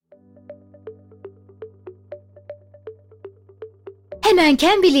Hemen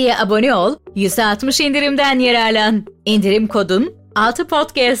Cambly'e abone ol, %60 indirimden yararlan. İndirim kodun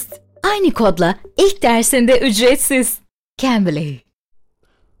 6podcast. Aynı kodla ilk dersinde ücretsiz. Cambly.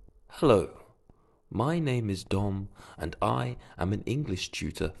 Hello, my name is Dom and I am an English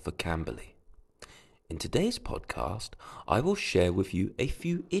tutor for Cambly. In today's podcast, I will share with you a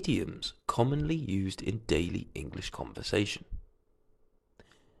few idioms commonly used in daily English conversation.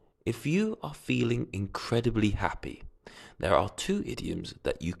 If you are feeling incredibly happy, there are two idioms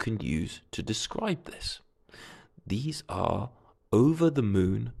that you can use to describe this. These are over the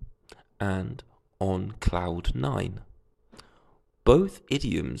moon and on cloud nine. Both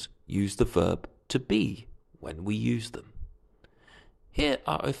idioms use the verb to be when we use them. Here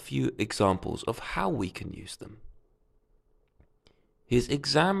are a few examples of how we can use them. His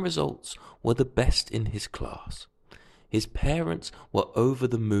exam results were the best in his class. His parents were over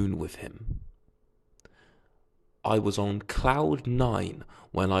the moon with him. I was on cloud nine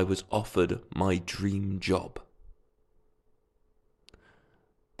when I was offered my dream job.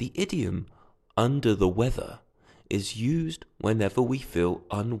 The idiom under the weather is used whenever we feel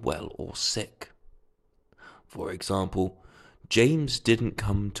unwell or sick. For example, James didn't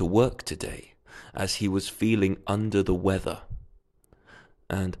come to work today as he was feeling under the weather.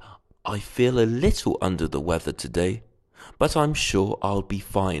 And I feel a little under the weather today, but I'm sure I'll be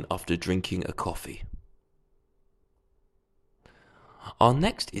fine after drinking a coffee. Our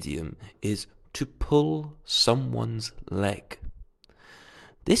next idiom is to pull someone's leg.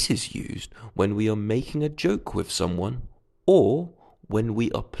 This is used when we are making a joke with someone or when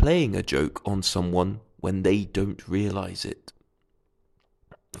we are playing a joke on someone when they don't realize it.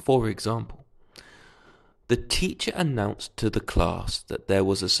 For example, the teacher announced to the class that there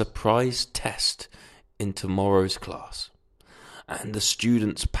was a surprise test in tomorrow's class, and the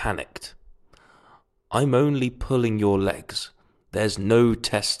students panicked. "I'm only pulling your legs. There's no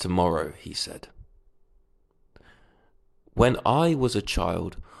test tomorrow," he said. When I was a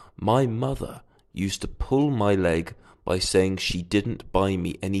child, my mother used to pull my leg by saying she didn't buy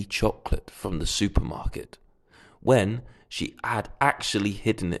me any chocolate from the supermarket, when she had actually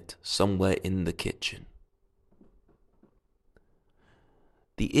hidden it somewhere in the kitchen.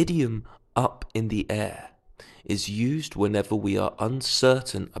 The idiom up in the air is used whenever we are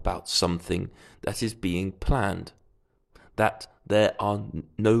uncertain about something that is being planned, that there are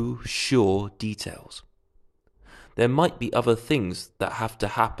no sure details. There might be other things that have to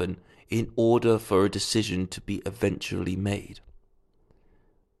happen in order for a decision to be eventually made.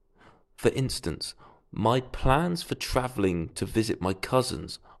 For instance, my plans for travelling to visit my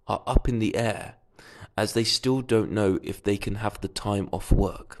cousins are up in the air as they still don't know if they can have the time off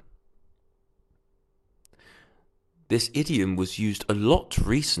work. This idiom was used a lot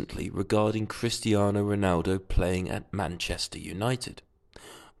recently regarding Cristiano Ronaldo playing at Manchester United.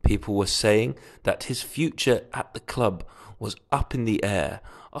 People were saying that his future at the club was up in the air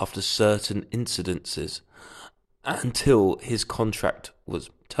after certain incidences until his contract was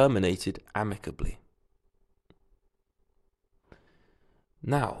terminated amicably.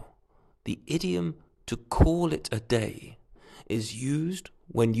 Now, the idiom to call it a day is used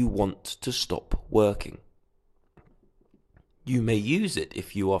when you want to stop working. You may use it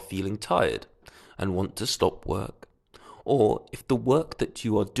if you are feeling tired and want to stop work, or if the work that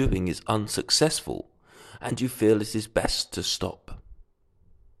you are doing is unsuccessful and you feel it is best to stop.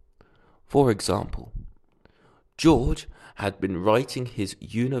 For example, George had been writing his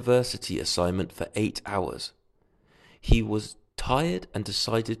university assignment for 8 hours. He was tired and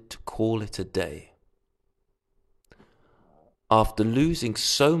decided to call it a day. After losing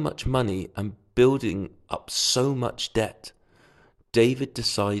so much money and building up so much debt, David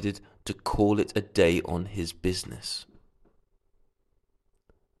decided to call it a day on his business.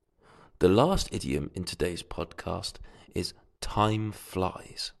 The last idiom in today's podcast is time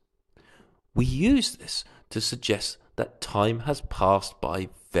flies. We use this to suggest that time has passed by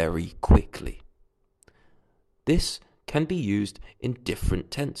very quickly. This can be used in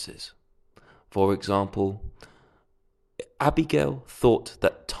different tenses. For example, Abigail thought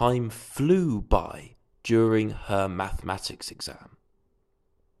that time flew by during her mathematics exam.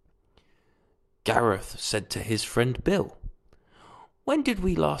 Gareth said to his friend Bill, "When did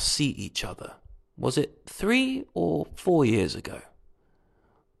we last see each other? Was it 3 or 4 years ago?"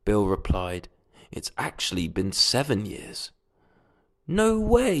 Bill replied, "It's actually been 7 years." "No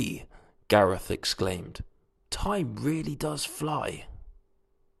way!" Gareth exclaimed. "Time really does fly."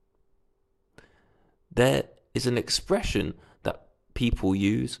 There is an expression that people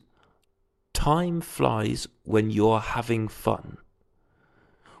use, "Time flies when you're having fun,"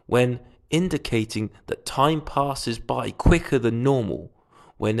 when indicating that time passes by quicker than normal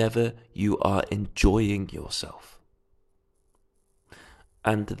whenever you are enjoying yourself.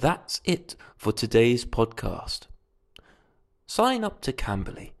 And that's it for today's podcast. Sign up to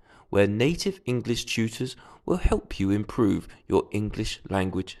Cambly, where native English tutors will help you improve your English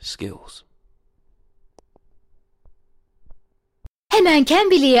language skills. Hemen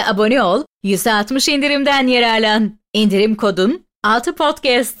Cambly'ye abone ol, %60 indirimden yararlan. İndirim kodun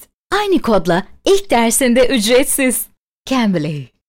 6podcast. Aynı kodla ilk dersinde ücretsiz. Cambly.